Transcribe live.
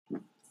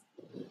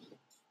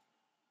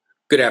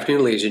Good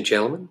afternoon, ladies and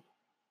gentlemen.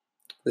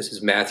 This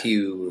is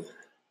Matthew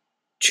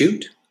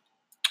Chute.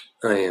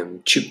 I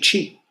am Chute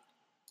Chi,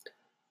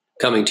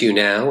 coming to you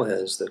now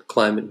as the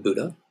Climate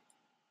Buddha.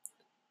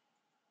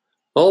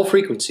 All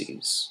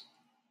frequencies,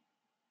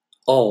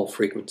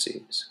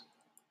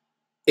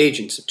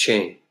 agents of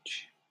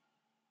change.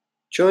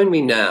 Join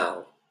me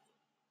now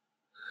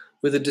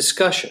with a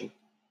discussion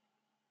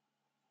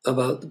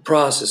about the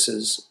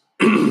processes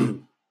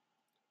of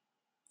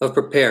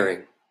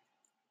preparing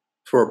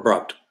for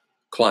abrupt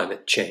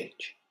climate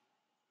change.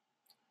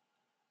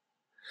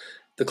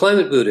 The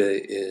Climate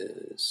Buddha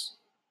is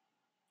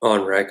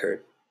on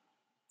record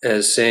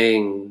as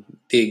saying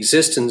the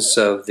existence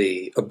of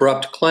the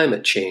abrupt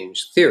climate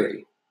change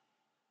theory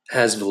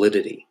has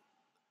validity,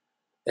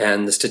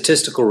 and the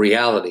statistical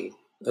reality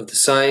of the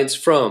science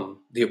from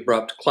the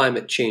abrupt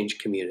climate change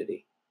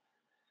community.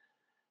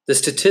 The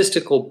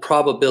statistical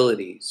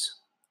probabilities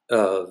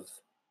of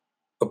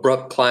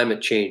abrupt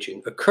climate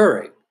changing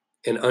occurring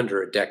in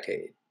under a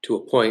decade to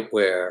a point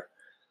where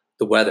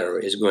the weather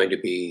is going to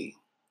be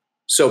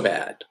so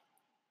bad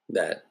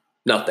that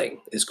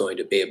nothing is going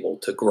to be able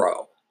to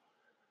grow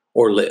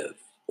or live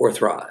or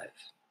thrive.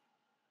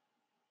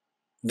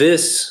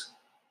 This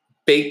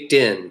baked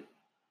in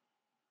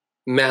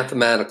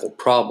mathematical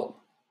problem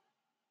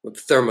of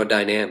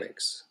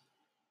thermodynamics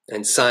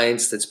and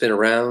science that's been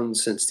around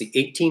since the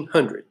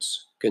 1800s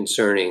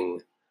concerning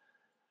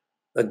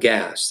a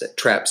gas that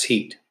traps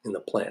heat in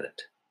the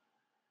planet.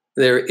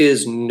 There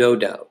is no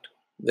doubt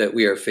that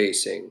we are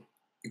facing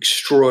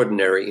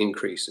extraordinary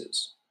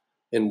increases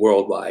in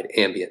worldwide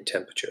ambient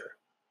temperature,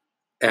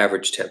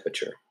 average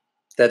temperature.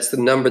 That's the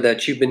number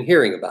that you've been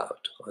hearing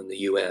about on the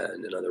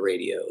UN and on the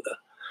radio, the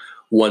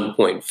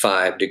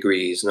 1.5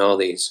 degrees and all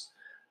these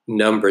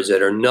numbers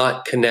that are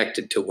not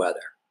connected to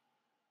weather.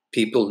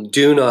 People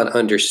do not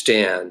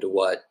understand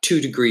what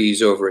 2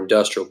 degrees over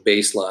industrial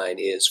baseline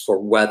is for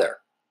weather.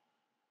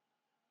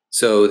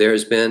 So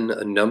there's been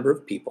a number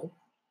of people,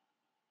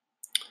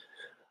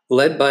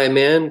 led by a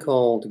man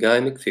called Guy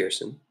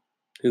McPherson,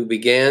 who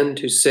began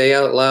to say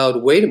out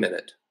loud, wait a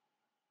minute,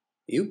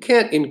 you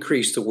can't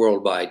increase the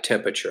worldwide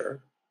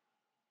temperature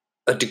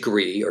a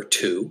degree or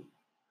two.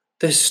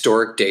 The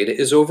historic data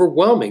is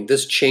overwhelming.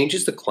 This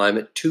changes the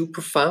climate too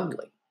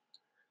profoundly.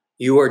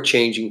 You are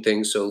changing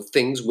things so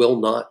things will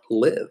not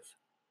live.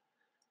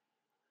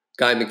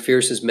 Guy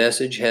McPherson's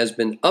message has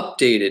been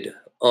updated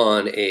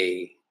on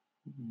a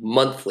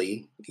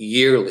monthly,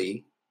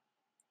 yearly,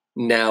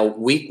 now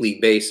weekly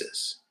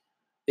basis,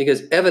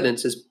 because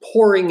evidence is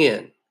pouring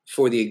in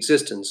for the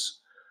existence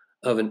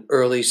of an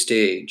early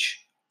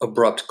stage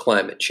abrupt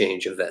climate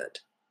change event.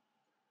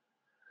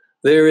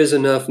 There is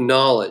enough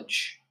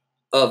knowledge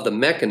of the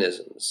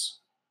mechanisms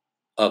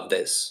of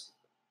this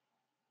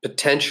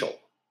potential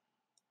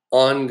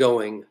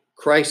ongoing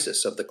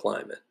crisis of the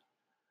climate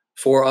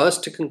for us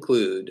to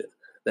conclude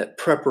that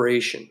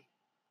preparation,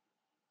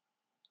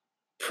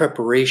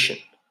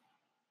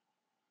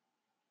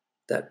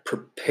 that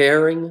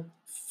preparing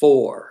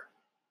for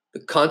the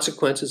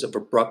consequences of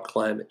abrupt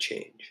climate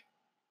change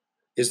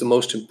is the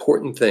most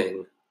important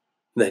thing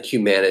that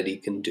humanity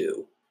can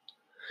do.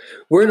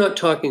 We're not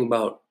talking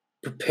about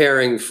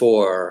preparing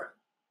for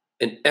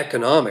an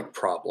economic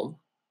problem,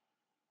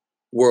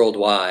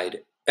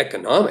 worldwide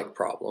economic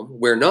problem.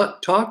 We're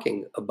not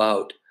talking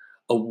about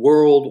a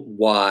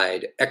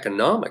worldwide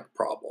economic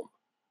problem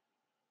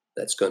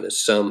that's going to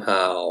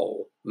somehow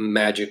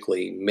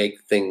magically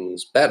make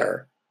things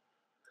better.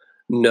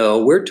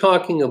 No, we're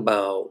talking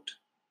about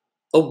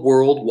a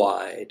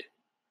worldwide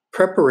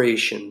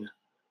preparation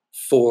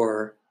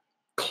for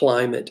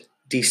climate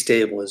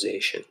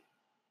destabilization.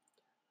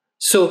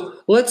 So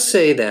let's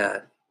say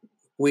that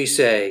we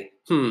say,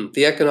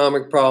 the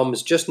economic problem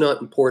is just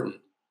not important.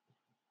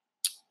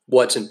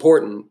 What's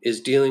important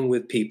is dealing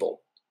with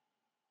people.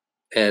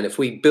 And if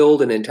we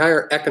build an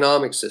entire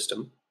economic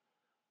system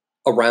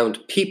around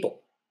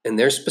people and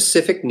their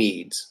specific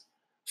needs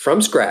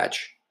from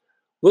scratch,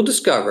 we'll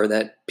discover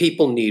that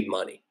people need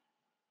money.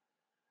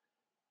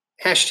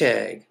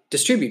 Hashtag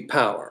distribute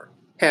power.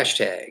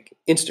 Hashtag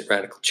instant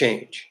radical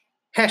change.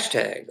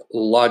 Hashtag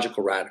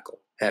logical radical.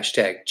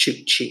 Hashtag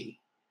Chute Chi.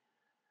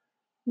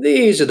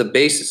 These are the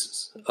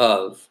bases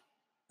of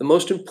the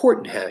most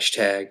important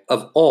hashtag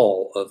of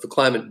all of the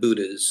Climate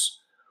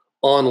Buddha's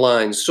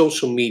online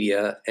social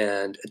media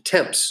and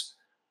attempts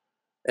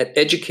at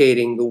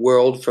educating the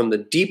world from the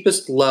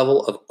deepest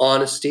level of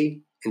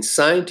honesty and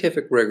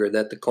scientific rigor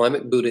that the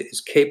Climate Buddha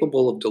is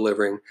capable of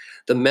delivering,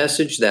 the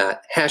message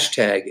that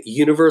hashtag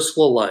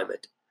universal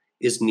alignment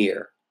is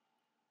near.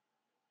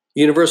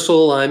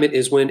 Universal alignment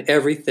is when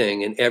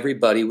everything and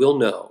everybody will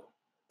know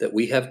that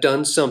we have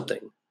done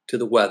something to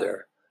the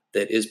weather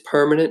that is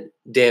permanent,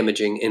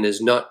 damaging, and is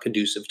not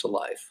conducive to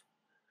life.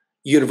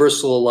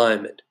 Universal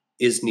alignment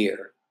is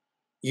near.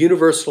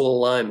 Universal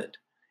alignment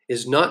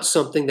is not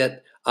something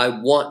that I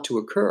want to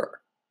occur.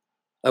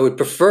 I would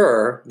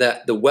prefer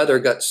that the weather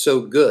got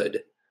so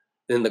good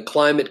and the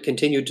climate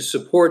continued to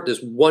support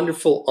this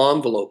wonderful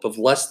envelope of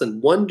less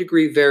than 1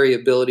 degree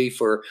variability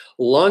for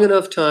long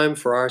enough time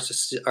for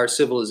our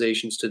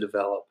civilizations to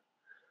develop.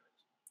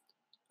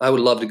 I would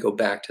love to go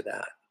back to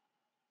that.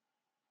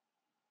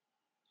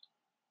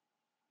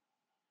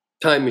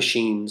 Time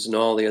machines and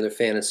all the other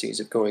fantasies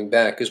of going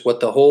back is what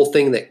the whole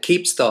thing that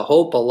keeps the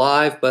hope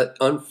alive, but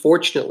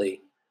unfortunately,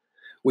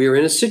 we are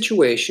in a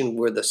situation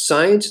where the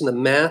science and the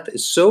math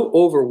is so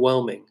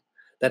overwhelming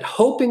that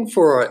hoping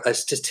for a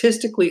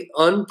statistically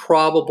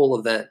improbable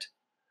event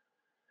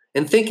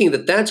and thinking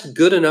that that's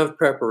good enough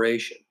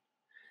preparation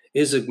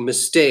is a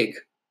mistake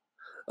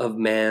of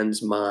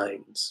man's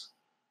minds.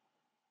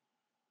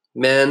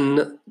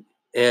 Men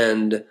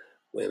and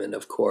women,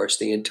 of course,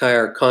 the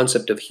entire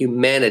concept of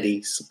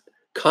humanity's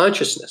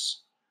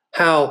consciousness,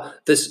 how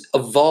this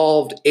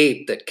evolved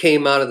ape that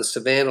came out of the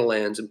savanna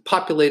lands and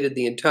populated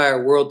the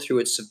entire world through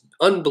its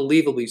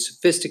unbelievably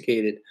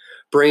sophisticated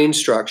brain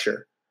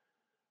structure,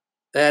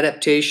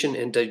 adaptation,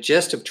 and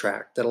digestive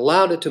tract that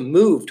allowed it to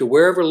move to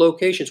wherever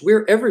locations.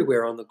 We're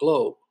everywhere on the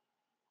globe.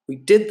 We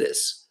did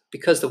this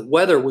because the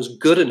weather was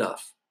good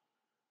enough.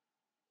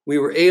 We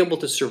were able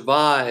to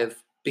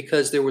survive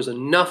because there was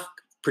enough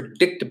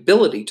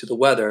predictability to the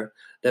weather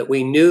that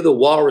we knew the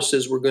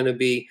walruses were going to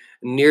be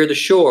near the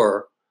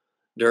shore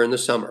during the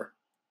summer,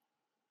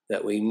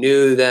 that we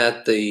knew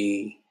that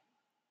the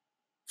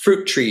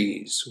fruit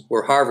trees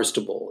were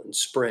harvestable in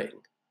spring.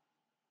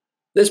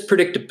 This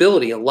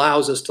predictability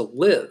allows us to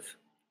live.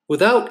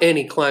 Without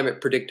any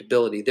climate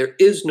predictability, there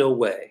is no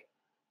way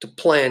to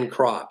plan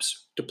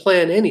crops, to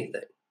plan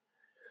anything.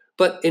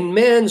 But in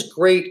man's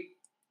great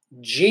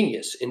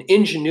genius and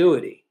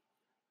ingenuity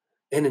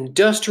and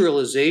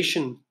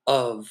industrialization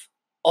of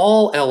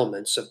all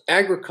elements of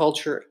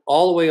agriculture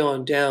all the way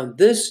on down,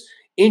 this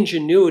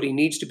ingenuity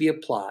needs to be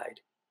applied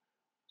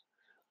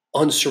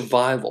on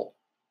survival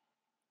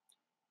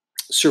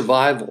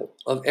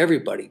of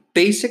everybody.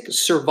 Basic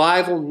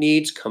survival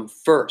needs come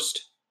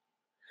first.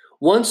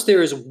 Once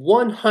there is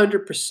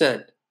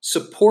 100%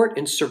 support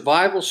in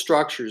survival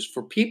structures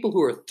for people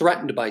who are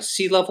threatened by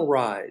sea level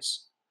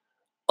rise,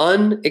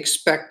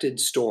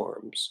 unexpected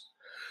storms,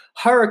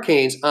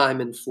 hurricanes.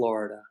 I'm in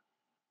Florida.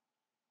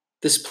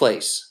 This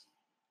place,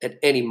 at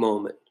any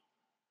moment,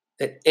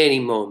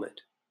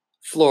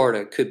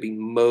 Florida could be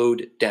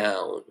mowed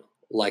down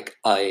like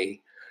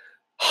a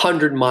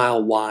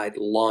 100-mile wide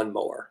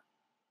lawnmower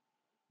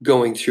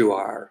going through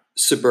our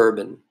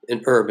suburban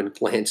and urban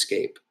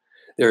landscape.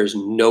 There's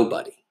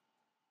nobody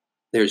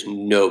that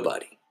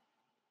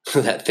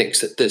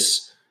thinks that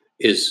this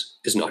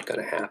is not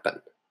going to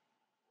happen.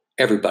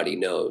 Everybody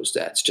knows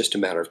that it's just a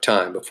matter of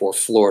time before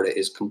Florida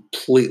is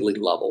completely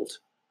leveled.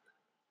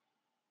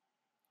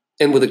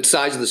 And with the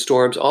size of the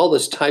storms, all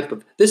this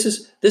this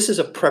is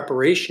a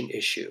preparation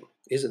issue,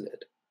 isn't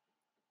it?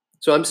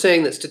 So I'm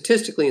saying that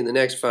statistically in the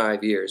next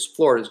 5 years,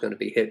 Florida is going to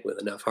be hit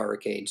with enough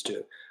hurricanes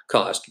to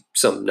cost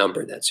some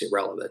number that's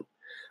irrelevant.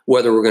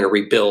 Whether we're going to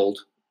rebuild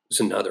is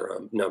another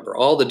number.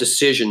 All the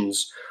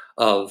decisions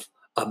of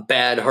a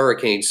bad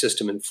hurricane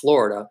system in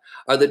Florida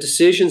are the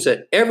decisions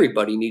that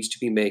everybody needs to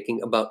be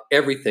making about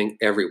everything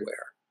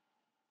everywhere.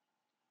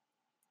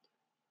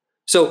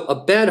 So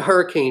a bad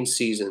hurricane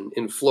season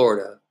in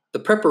Florida, the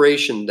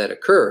preparation that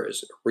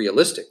occurs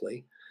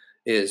realistically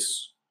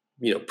is,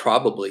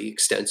 probably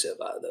extensive.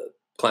 The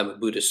climate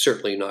boot is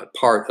certainly not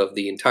part of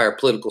the entire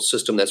political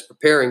system that's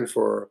preparing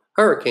for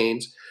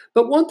hurricanes.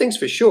 But one thing's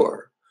for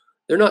sure,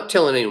 they're not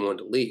telling anyone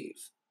to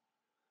leave.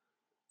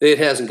 It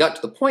hasn't got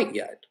to the point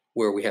yet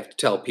where we have to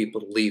tell people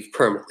to leave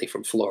permanently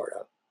from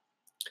Florida.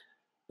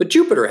 But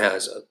Jupiter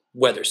has a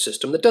weather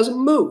system that doesn't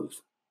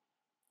move.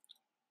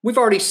 We've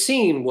already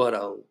seen what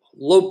a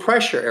low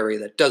pressure area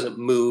that doesn't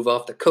move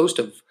off the coast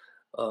of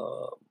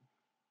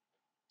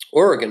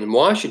Oregon and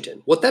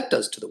Washington, what that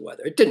does to the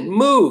weather. It didn't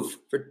move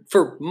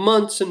for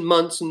months and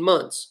months and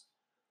months.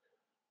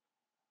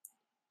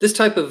 This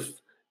type of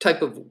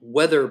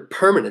weather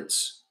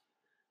permanence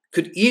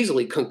could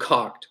easily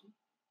concoct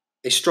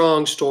a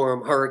strong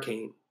storm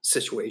hurricane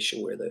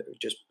situation where they're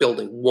just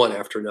building one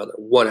after another.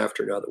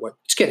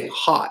 It's getting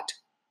hot.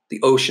 The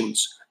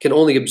oceans can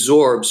only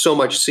absorb so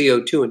much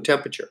CO2 and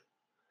temperature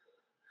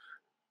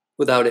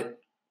without it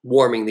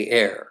warming the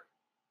air,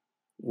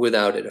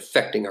 without it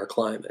affecting our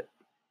climate,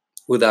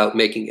 without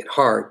making it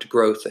hard to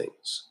grow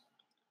things,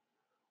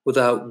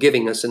 without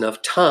giving us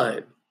enough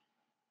time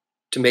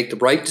to make the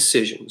right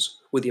decisions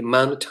with the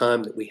amount of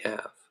time that we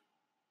have.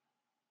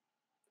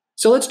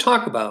 So let's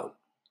talk about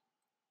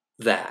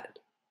that.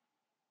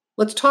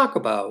 Let's talk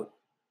about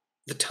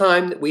the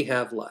time that we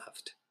have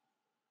left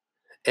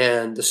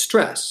and the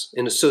stress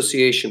in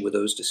association with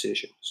those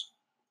decisions,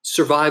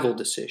 survival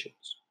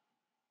decisions.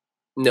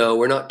 No,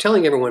 we're not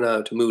telling everyone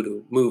how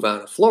to move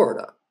out of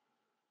Florida,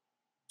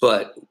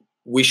 but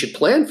we should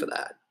plan for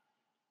that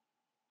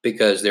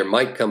because there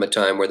might come a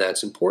time where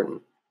that's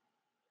important.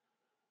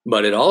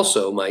 But it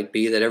also might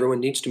be that everyone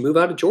needs to move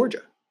out of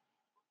Georgia,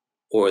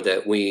 or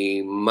that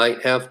we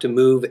might have to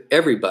move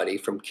everybody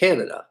from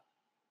Canada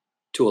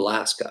to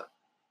Alaska.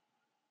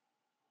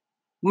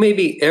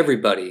 Maybe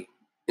everybody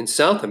in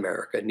South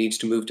America needs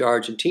to move to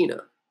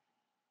Argentina.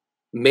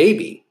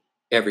 Maybe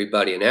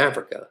everybody in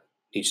Africa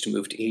needs to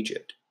move to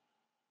Egypt.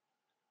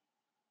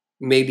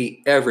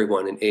 Maybe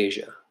everyone in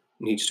Asia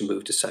needs to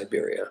move to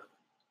Siberia.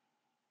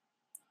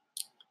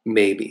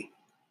 Maybe.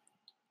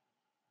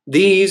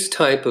 These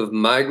type of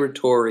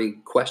migratory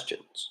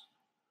questions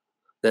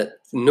that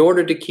in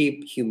order to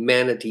keep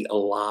humanity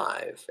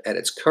alive at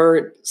its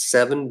current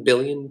 7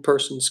 billion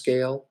person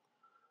scale,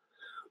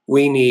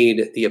 we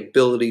need the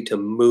ability to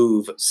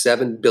move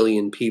 7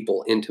 billion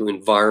people into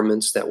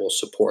environments that will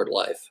support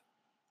life.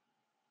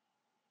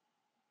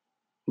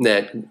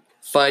 That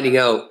finding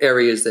out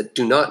areas that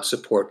do not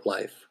support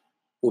life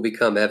will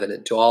become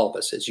evident to all of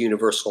us as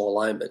universal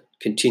alignment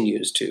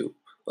continues to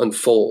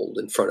unfold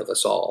in front of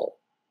us all.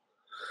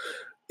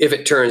 If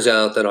it turns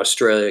out that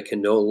Australia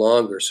can no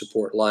longer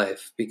support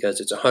life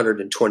because it's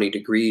 120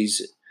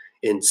 degrees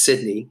in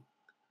Sydney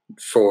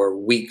for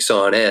weeks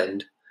on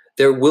end,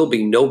 there will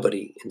be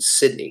nobody in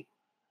Sydney.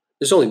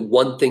 There's only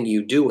one thing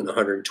you do in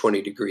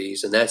 120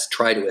 degrees, and that's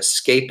try to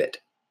escape it.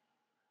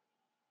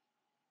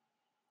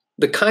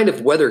 The kind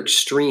of weather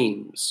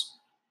extremes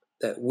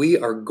that we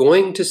are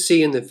going to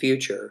see in the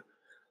future,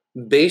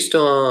 based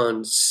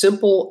on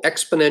simple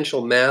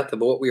exponential math of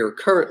what we are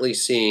currently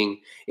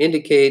seeing,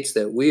 indicates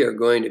that we are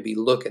going to be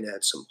looking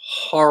at some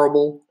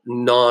horrible,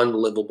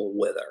 non-livable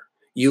weather.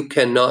 You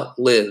cannot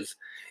live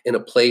in a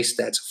place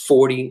that's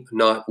 40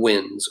 knot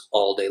winds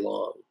all day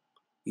long.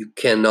 You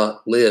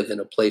cannot live in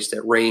a place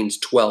that rains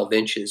 12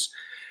 inches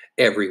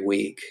every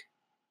week.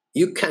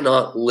 You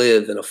cannot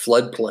live in a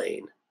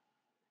floodplain.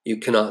 You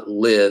cannot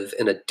live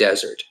in a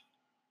desert.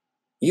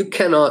 You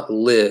cannot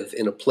live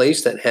in a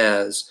place that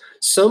has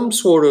some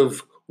sort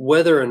of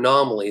weather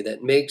anomaly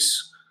that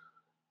makes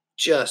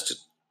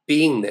just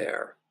being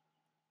there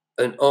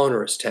an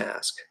onerous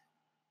task.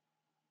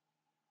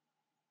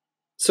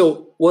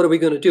 So what are we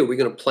going to do? Are we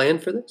going to plan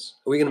for this?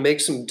 Are we going to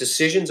make some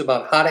decisions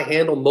about how to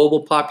handle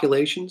mobile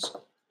populations?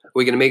 Are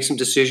we going to make some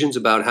decisions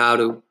about how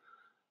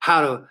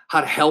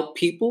to help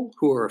people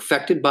who are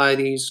affected by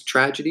these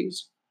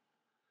tragedies?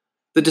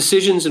 The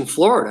decisions in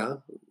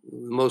Florida,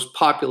 the most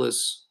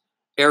populous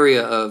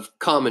area of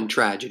common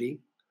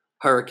tragedy,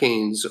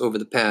 hurricanes over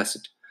the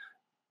past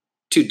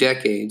 2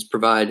 decades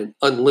provide an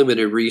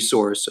unlimited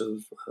resource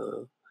of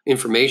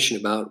information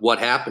about what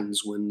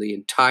happens when the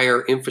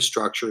entire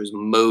infrastructure is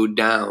mowed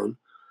down.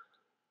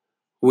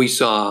 We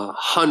saw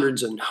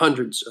hundreds and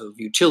hundreds of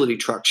utility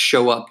trucks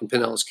show up in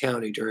Pinellas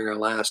County during our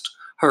last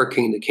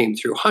hurricane that came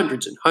through,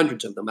 hundreds and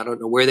hundreds of them. I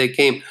don't know where they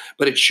came,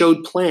 but it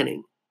showed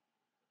planning.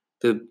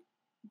 The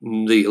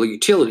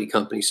utility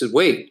company said,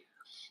 wait,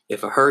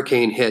 if a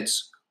hurricane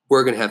hits,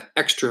 we're going to have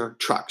extra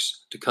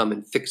trucks to come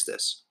and fix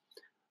this.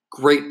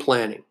 Great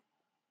planning.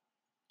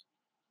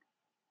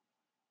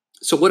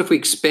 So what if we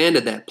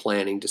expanded that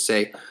planning to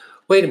say,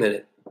 wait a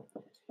minute,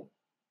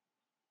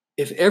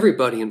 if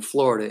everybody in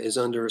Florida is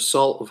under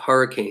assault of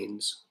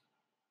hurricanes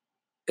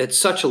at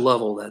such a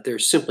level that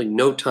there's simply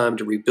no time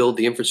to rebuild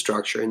the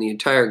infrastructure and the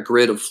entire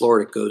grid of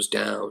Florida goes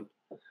down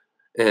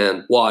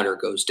and water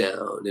goes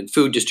down and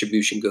food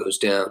distribution goes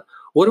down,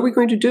 what are we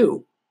going to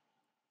do?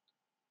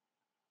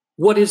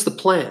 What is the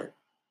plan?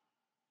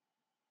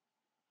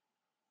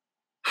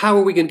 How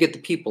are we going to get the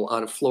people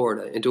out of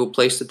Florida into a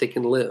place that they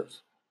can live?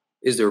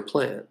 Is there a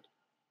plan?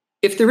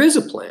 If there is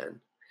a plan,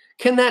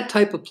 can that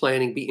type of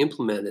planning be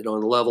implemented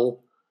on a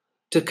level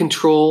to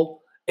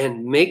control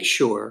and make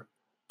sure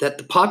that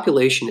the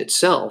population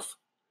itself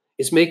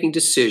is making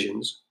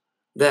decisions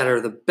that are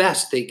the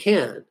best they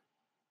can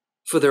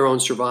for their own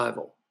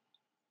survival?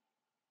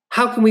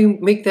 How can we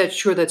make that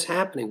sure that's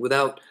happening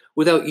without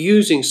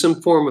using some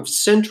form of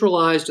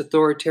centralized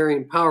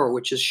authoritarian power,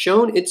 which has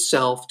shown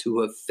itself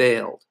to have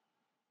failed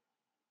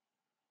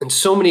on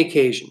so many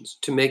occasions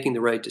to making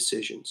the right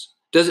decisions?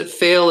 Does it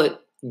fail at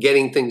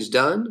getting things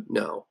done?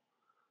 No.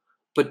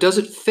 But does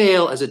it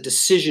fail as a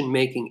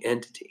decision-making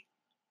entity?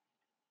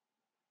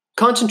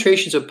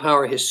 Concentrations of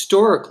power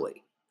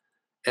historically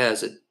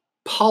as a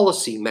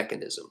policy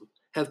mechanism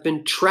have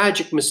been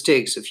tragic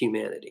mistakes of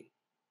humanity.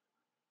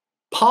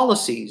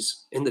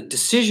 Policies and the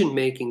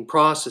decision-making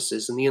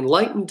processes and the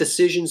enlightened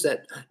decisions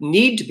that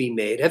need to be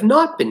made have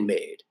not been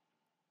made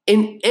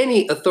in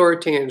any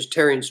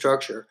authoritarian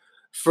structure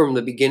from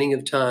the beginning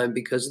of time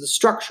because of the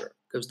structure,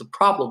 because of the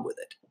problem with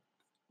it.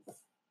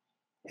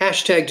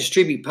 Hashtag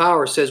distribute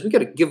power says we got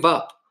to give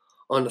up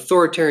on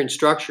authoritarian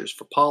structures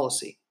for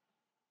policy.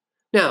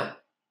 Now,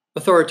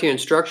 authoritarian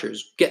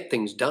structures get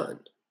things done.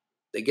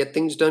 They get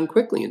things done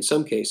quickly in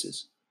some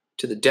cases,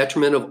 to the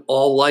detriment of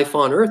all life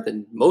on Earth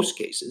in most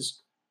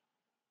cases,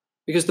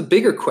 because the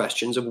bigger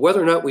questions of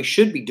whether or not we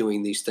should be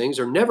doing these things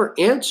are never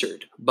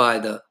answered by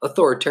the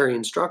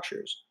authoritarian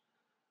structures.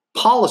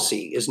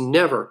 Policy is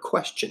never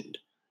questioned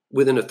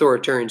within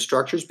authoritarian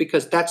structures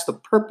because that's the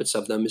purpose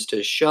of them, is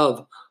to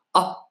shove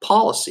a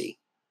policy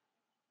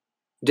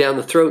down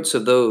the throats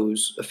of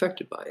those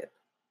affected by it.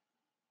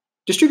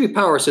 Distributed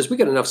power says we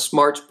got enough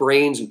smarts,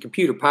 brains, and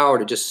computer power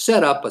to just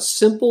set up a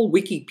simple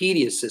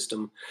Wikipedia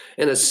system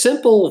and a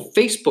simple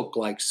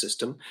Facebook-like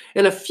system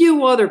and a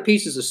few other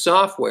pieces of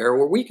software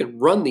where we can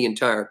run the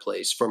entire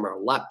place from our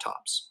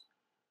laptops.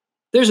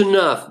 There's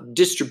enough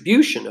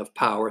distribution of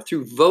power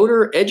through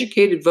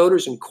educated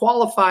voters, and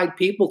qualified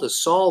people to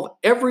solve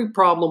every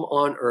problem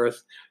on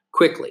Earth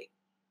quickly.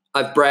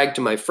 I've bragged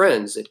to my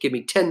friends that give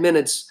me 10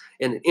 minutes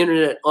and an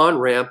internet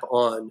on-ramp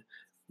on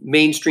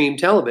mainstream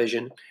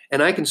television,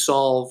 and I can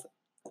solve,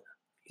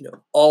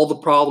 all the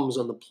problems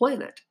on the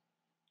planet.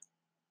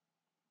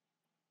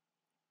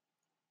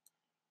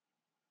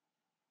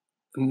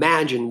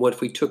 Imagine what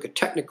if we took a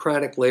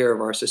technocratic layer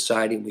of our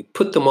society and we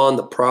put them on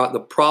the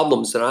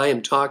problems that I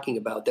am talking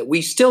about, that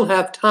we still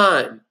have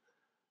time.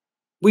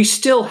 We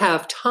still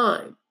have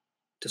time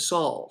to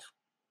solve.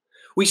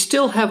 We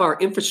still have our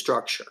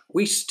infrastructure.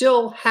 We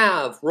still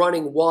have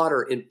running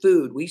water and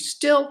food. We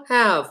still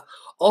have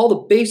all the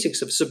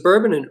basics of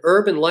suburban and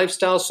urban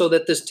lifestyle, so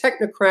that this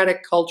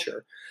technocratic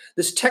culture,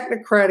 this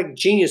technocratic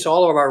genius,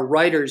 all of our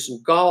writers and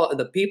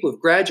the people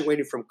who've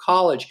graduated from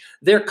college,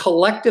 their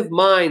collective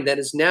mind that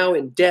is now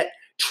in debt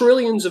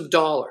trillions of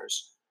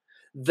dollars,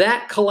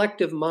 that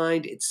collective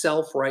mind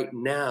itself right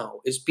now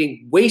is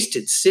being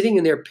wasted sitting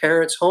in their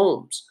parents'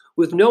 homes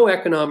with no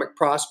economic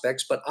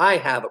prospects, but I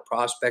have a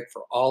prospect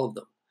for all of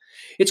them.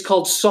 It's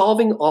called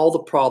solving all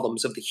the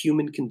problems of the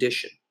human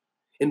condition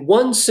in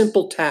one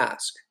simple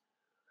task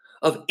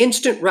of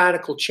instant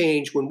radical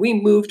change, when we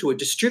move to a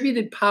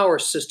distributed power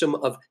system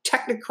of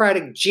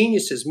technocratic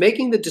geniuses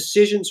making the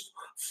decisions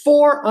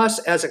for us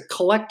as a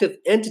collective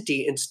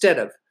entity instead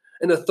of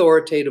an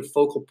authoritative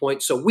focal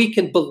point, so we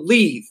can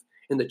believe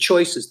in the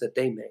choices that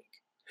they make.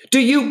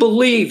 Do you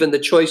believe in the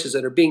choices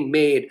that are being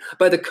made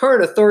by the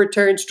current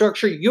authoritarian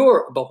structure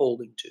you're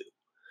beholden to?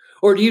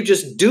 Or do you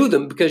just do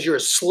them because you're a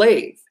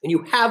slave and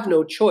you have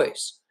no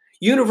choice?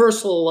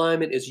 Universal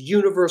alignment is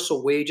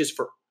universal wages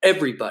for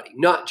everybody,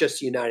 not just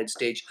the United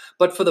States,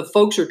 but for the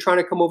folks who are trying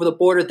to come over the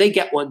border, they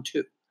get one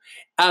too.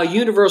 Our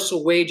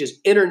universal wage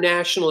is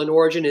international in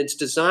origin, and it's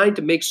designed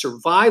to make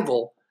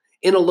survival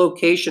in a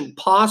location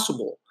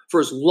possible for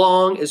as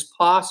long as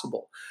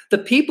possible. The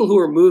people who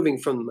are moving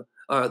from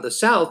the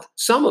South,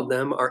 some of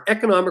them are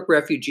economic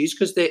refugees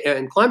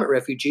and climate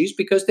refugees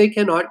because they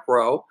cannot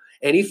grow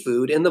any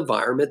food in the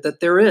environment that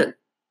they're in.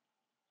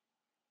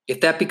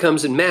 If that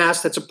becomes en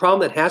masse, that's a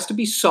problem that has to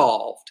be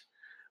solved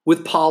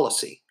with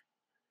policy,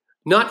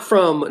 not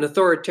from an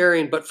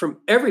authoritarian, but from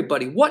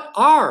everybody. What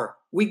are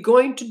we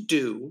going to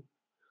do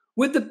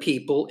with the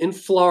people in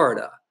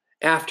Florida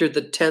after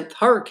the 10th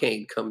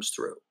hurricane comes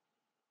through?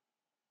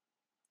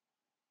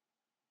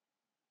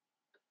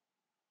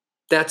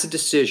 That's a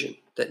decision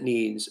that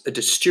needs a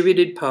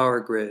distributed power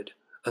grid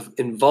of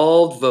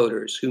involved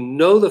voters who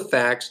know the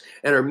facts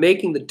and are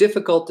making the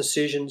difficult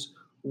decisions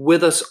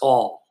with us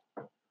all.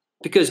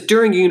 Because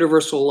during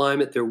universal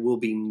alignment, there will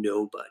be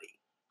nobody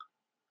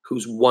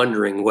who's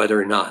wondering whether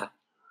or not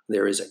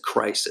there is a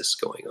crisis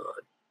going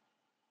on.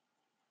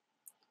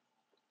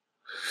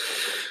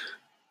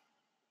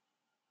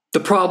 The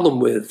problem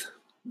with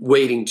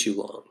waiting too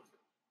long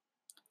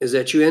is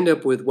that you end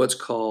up with what's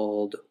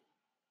called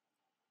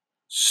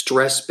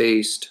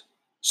stress-based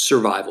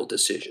survival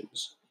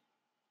decisions.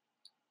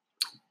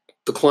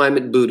 The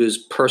Climate Buddha's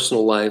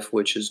personal life,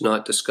 which is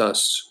not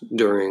discussed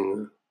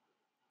during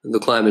the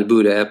Climate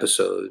Buddha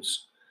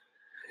episodes,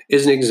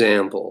 is an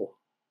example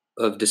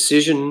of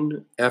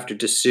decision after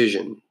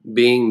decision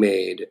being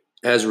made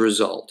as a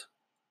result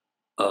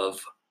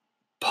of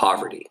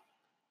poverty,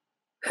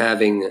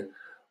 having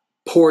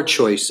poor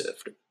choice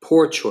after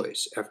poor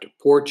choice after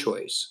poor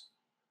choice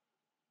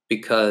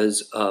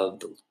because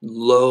of the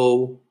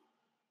low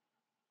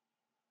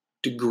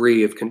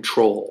degree of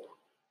control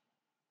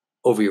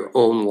over your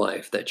own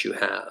life that you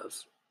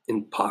have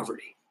in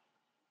poverty.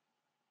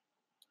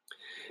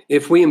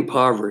 If we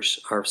impoverish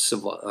our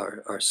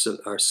society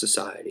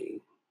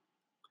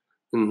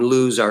and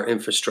lose our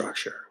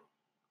infrastructure,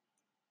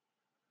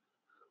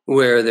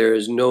 where there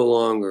is no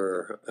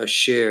longer a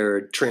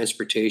shared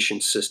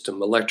transportation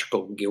system,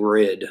 electrical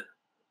grid,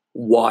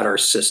 water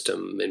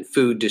system, and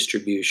food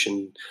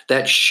distribution,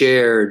 that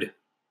shared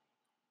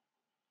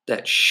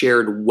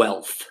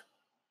wealth,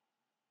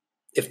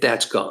 if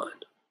that's gone,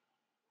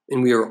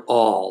 and we are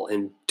all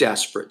in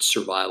desperate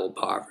survival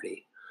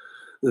poverty,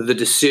 the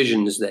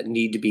decisions that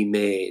need to be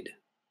made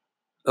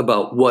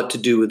about what to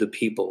do with the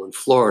people in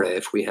Florida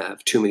if we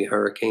have too many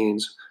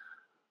hurricanes,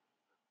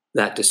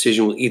 that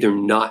decision will either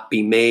not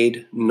be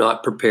made,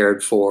 not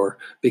prepared for,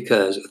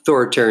 because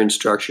authoritarian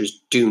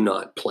structures do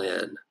not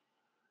plan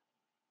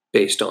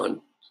based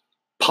on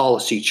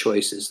policy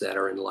choices that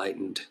are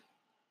enlightened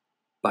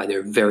by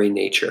their very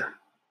nature.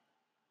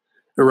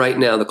 Right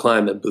now, the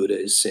Climate Buddha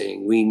is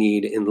saying we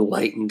need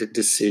enlightened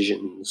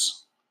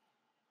decisions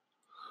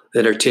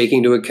that are taking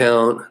into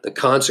account the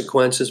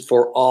consequences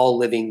for all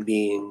living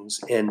beings.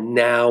 And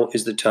now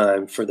is the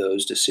time for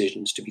those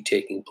decisions to be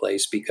taking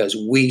place, because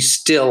we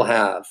still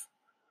have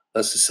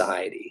a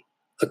society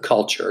a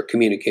culture, a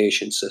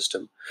communication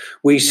system.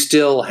 We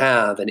still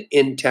have an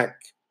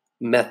intact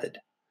method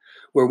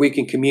where we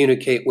can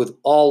communicate with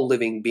all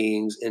living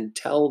beings and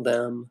tell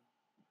them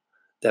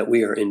that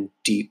we are in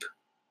deep,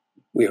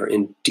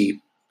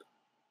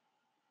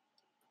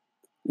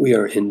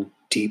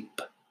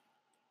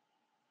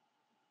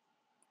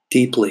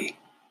 deeply,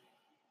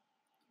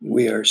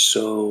 we are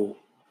so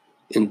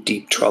in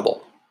deep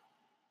trouble.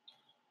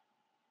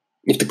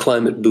 If the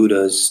climate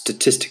Buddha's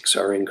statistics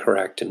are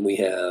incorrect and we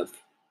have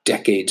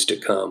decades to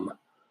come,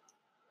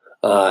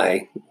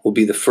 I will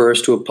be the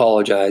first to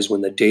apologize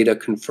when the data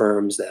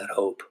confirms that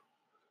hope.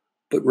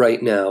 But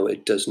right now,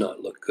 it does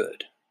not look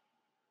good.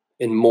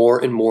 And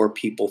more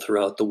people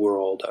throughout the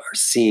world are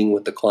seeing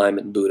what the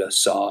climate Buddha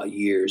saw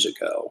years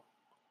ago.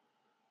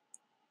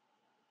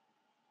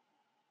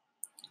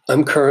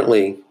 I'm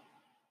currently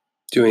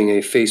doing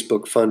a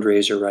Facebook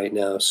fundraiser right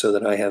now so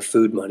that I have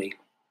food money.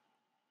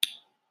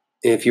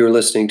 If you're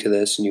listening to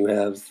this and you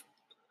have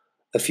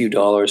a few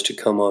dollars to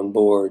come on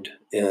board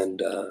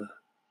and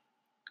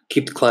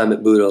keep the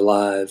climate Buddha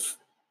alive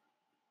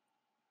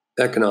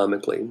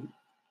economically,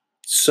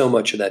 so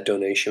much of that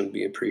donation would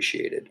be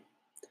appreciated.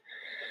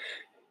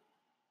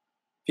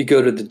 If you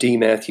go to the D.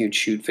 Matthew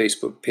Shoot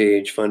Facebook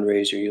page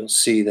fundraiser, you'll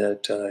see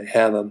that I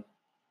have a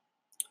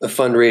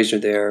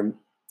fundraiser there.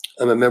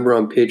 I'm a member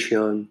on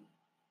Patreon,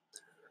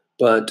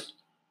 but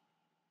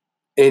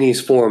any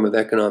form of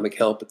economic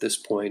help at this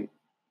point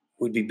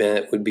would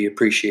be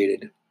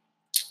appreciated.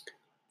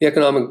 The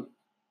economic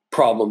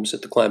problems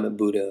that the climate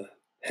Buddha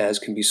has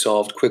can be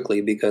solved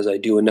quickly because I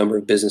do a number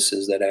of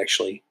businesses that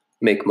actually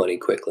make money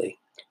quickly.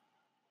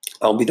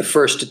 I'll be the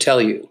first to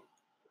tell you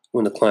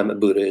when the climate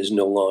Buddha is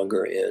no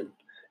longer in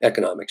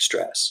economic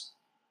stress.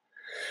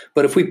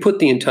 But if we put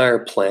the entire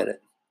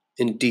planet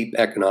in deep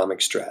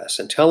economic stress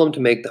and tell them to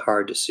make the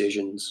hard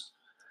decisions,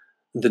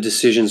 the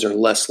decisions are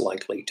less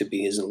likely to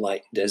be as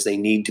enlightened as they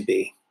need to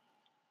be.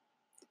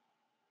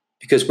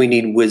 Because we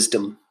need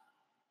wisdom,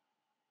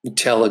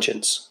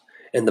 intelligence,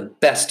 and the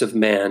best of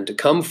man to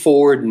come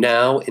forward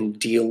now and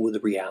deal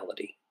with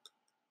reality.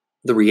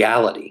 The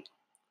reality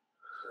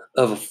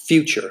of a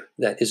future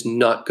that is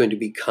not going to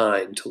be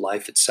kind to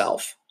life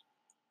itself.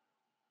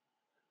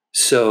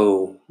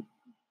 So,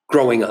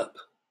 growing up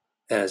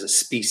as a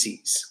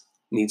species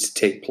needs to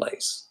take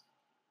place.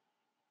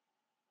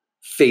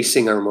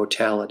 Facing our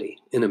mortality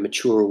in a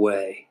mature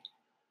way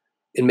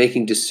and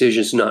making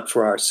decisions not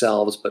for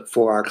ourselves but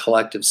for our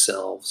collective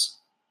selves.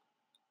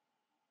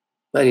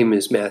 My name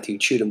is Matthew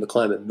Chudam, the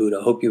Climate Buddha.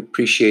 I hope you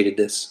appreciated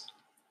this.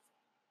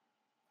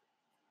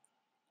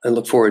 I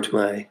look forward to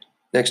my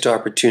next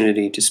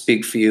opportunity to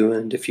speak for you,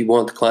 and if you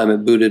want the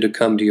Climate Buddha to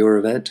come to your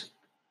event,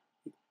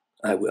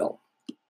 I will.